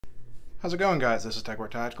How's it going, guys? This is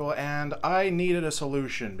TechWare Tactical, and I needed a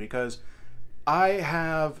solution because I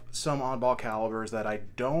have some oddball calibers that I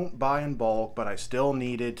don't buy in bulk, but I still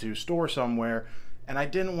needed to store somewhere, and I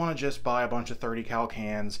didn't want to just buy a bunch of 30 cal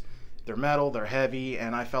cans. They're metal, they're heavy,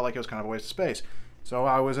 and I felt like it was kind of a waste of space. So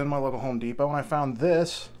I was in my local Home Depot, and I found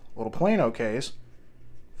this little Plano case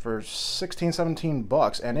for 16, 17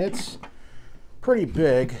 bucks, and it's pretty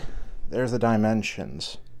big. There's the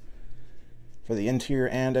dimensions for the interior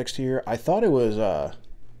and exterior. I thought it was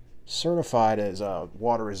certified as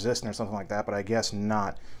water resistant or something like that, but I guess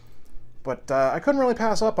not. But I couldn't really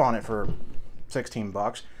pass up on it for 16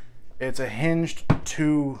 bucks. It's a hinged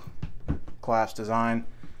 2 clasp design,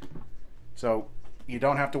 so you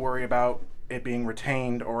don't have to worry about it being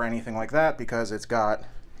retained or anything like that because it's got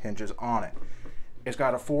hinges on it. It's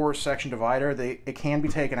got a 4-section divider. It can be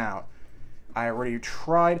taken out. I already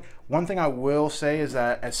tried. One thing I will say is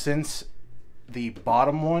that since the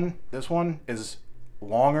bottom one, this one, is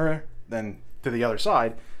longer than to the other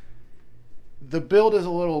side, the build is a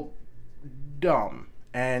little dumb,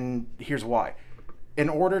 and here's why. In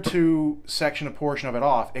order to section a portion of it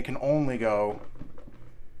off, it can only go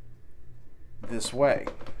this way.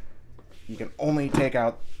 You can only take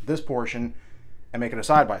out this portion and make it a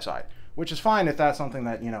side-by-side, which is fine if that's something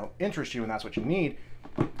that, you know, interests you and that's what you need.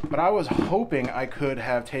 But I was hoping I could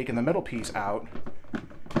have taken the middle piece out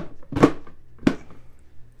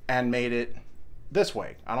and made it this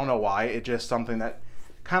way. I don't know why. It's just something that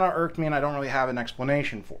kind of irked me and I don't really have an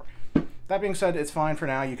explanation for. That being said, it's fine for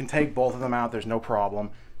now. You can take both of them out. There's no problem.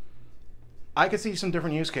 I could see some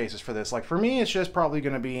different use cases for this. Like for me, it's just probably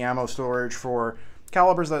going to be ammo storage for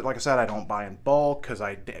calibers that, like I said, I don't buy in bulk because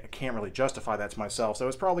I can't really justify that to myself. So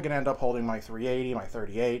it's probably going to end up holding my 380, my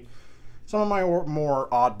 38, some of my more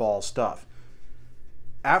oddball stuff.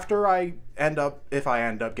 After if I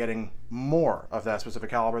end up getting more of that specific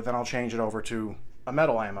caliber, then I'll change it over to a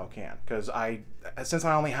metal ammo can, because since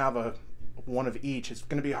I only have one of each, it's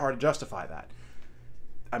going to be hard to justify that.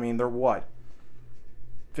 I mean, they're what,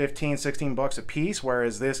 15, 16 bucks a piece,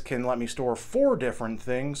 whereas this can let me store 4 different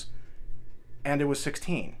things, and it was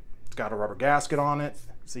 16. It's got a rubber gasket on it.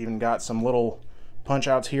 It's even got some little punch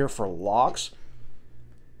outs here for locks.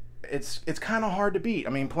 It's kind of hard to beat.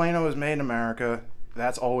 I mean, Plano is made in America.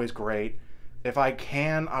 That's always great. If I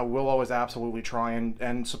can, I will always absolutely try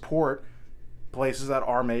and support places that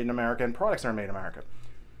are made in America and products that are made in America.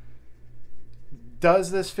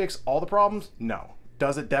 Does this fix all the problems? No.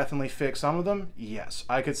 Does it definitely fix some of them? Yes.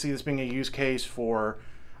 I could see this being a use case for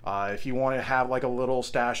if you want to have like a little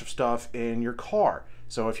stash of stuff in your car.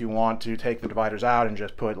 So if you want to take the dividers out and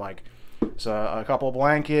just put like a couple of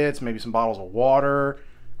blankets, maybe some bottles of water,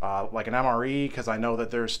 like an MRE, because I know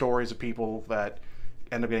that there's stories of people that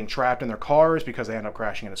end up getting trapped in their cars because they end up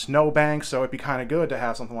crashing in a snowbank. So it'd be kind of good to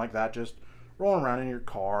have something like that just rolling around in your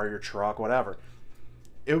car, your truck, whatever.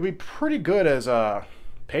 It would be pretty good as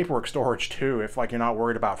paperwork storage too, if like you're not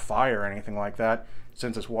worried about fire or anything like that,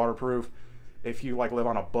 since it's waterproof. If you like live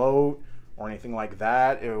on a boat or anything like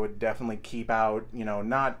that, it would definitely keep out, you know,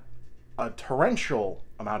 not a torrential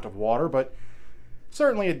amount of water, but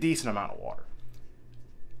certainly a decent amount of water.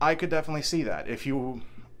 I could definitely see that. If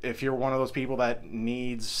you're one of those people that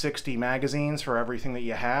needs 60 magazines for everything that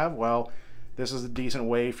you have, well, this is a decent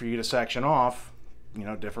way for you to section off, you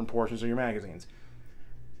know, different portions of your magazines.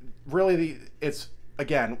 Really,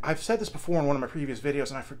 again, I've said this before in one of my previous videos,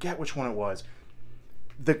 and I forget which one it was.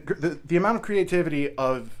 The amount of creativity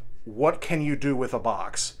of what can you do with a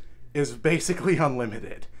box is basically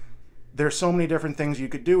unlimited. There's so many different things you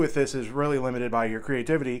could do with this is really limited by your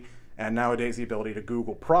creativity, and nowadays the ability to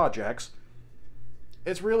Google projects.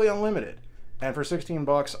 It's really unlimited. And for 16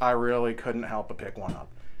 bucks, I really couldn't help but pick one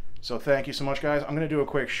up. So thank you so much, guys. I'm going to do a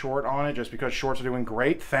quick short on it just because shorts are doing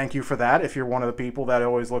great. Thank you for that. If you're one of the people that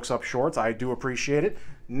always looks up shorts, I do appreciate it.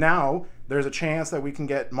 Now, there's a chance that we can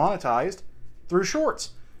get monetized through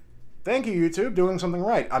shorts. Thank you, YouTube, doing something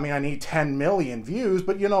right. I mean, I need 10 million views,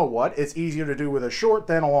 but you know what? It's easier to do with a short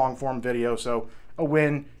than a long-form video, so a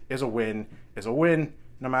win is a win is a win,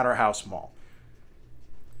 no matter how small.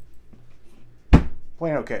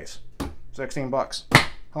 Plano case, 16 bucks,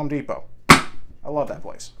 Home Depot. I love that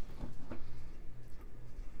place.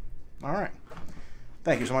 All right.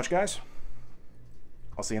 Thank you so much, guys.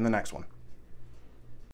 I'll see you in the next one.